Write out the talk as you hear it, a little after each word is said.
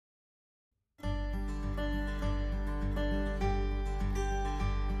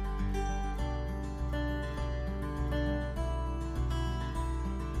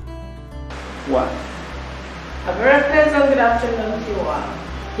1. A very pleasant good afternoon to you all.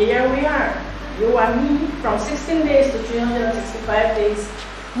 Here we are, you and me, from 16 days to 365 days,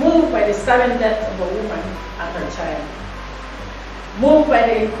 moved by the sudden death of a woman and her child. Moved by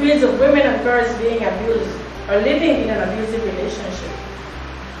the increase of women and girls being abused or living in an abusive relationship.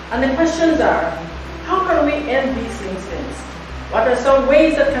 And the questions are, how can we end these incidents? What are some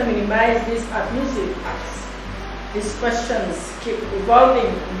ways that can minimize these abusive acts? These questions keep revolving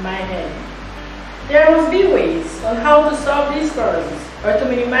in my head. There must be ways on how to solve these problems or to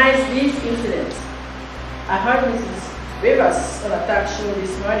minimize these incidents. I heard Mrs. Rivers on a talk show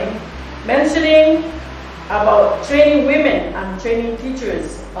this morning mentioning about training women and training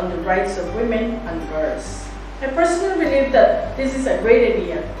teachers on the rights of women and girls. I personally believe that this is a great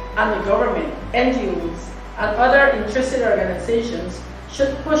idea, and the government, NGOs, and other interested organizations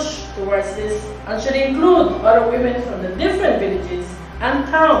should push towards this and should include other women from the different villages and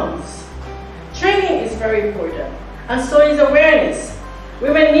towns. Training is very important, and so is awareness.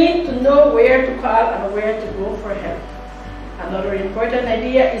 Women need to know where to call and where to go for help. Another important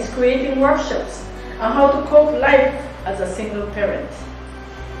idea is creating workshops on how to cope life as a single parent.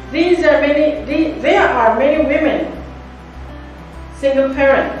 There are many women, single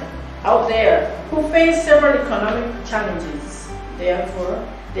parents, out there who face several economic challenges. Therefore,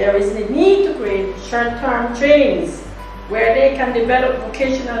 there is a need to create short-term trainings where they can develop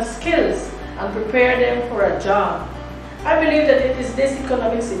vocational skills and prepare them for a job. I believe that it is these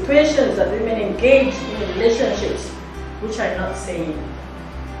economic situations that women engage in relationships which are not sane.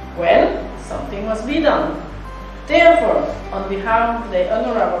 Well, something must be done. Therefore, on behalf of the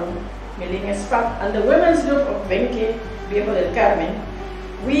Honorable Miling Espak and the Women's Group of Benque, Viejo del Carmen,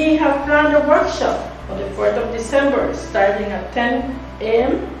 we have planned a workshop on the 4th of December starting at 10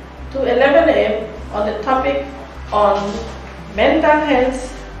 a.m. to 11 a.m. on the topic on mental health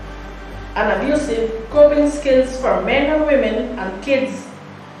and abusive coping skills for men and women and kids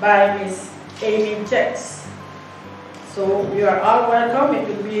by Miss Amy Jex. So you are all welcome. It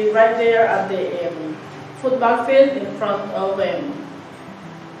will be right there at the football field in front of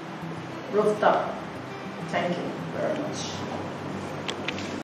rooftop. Thank you very much.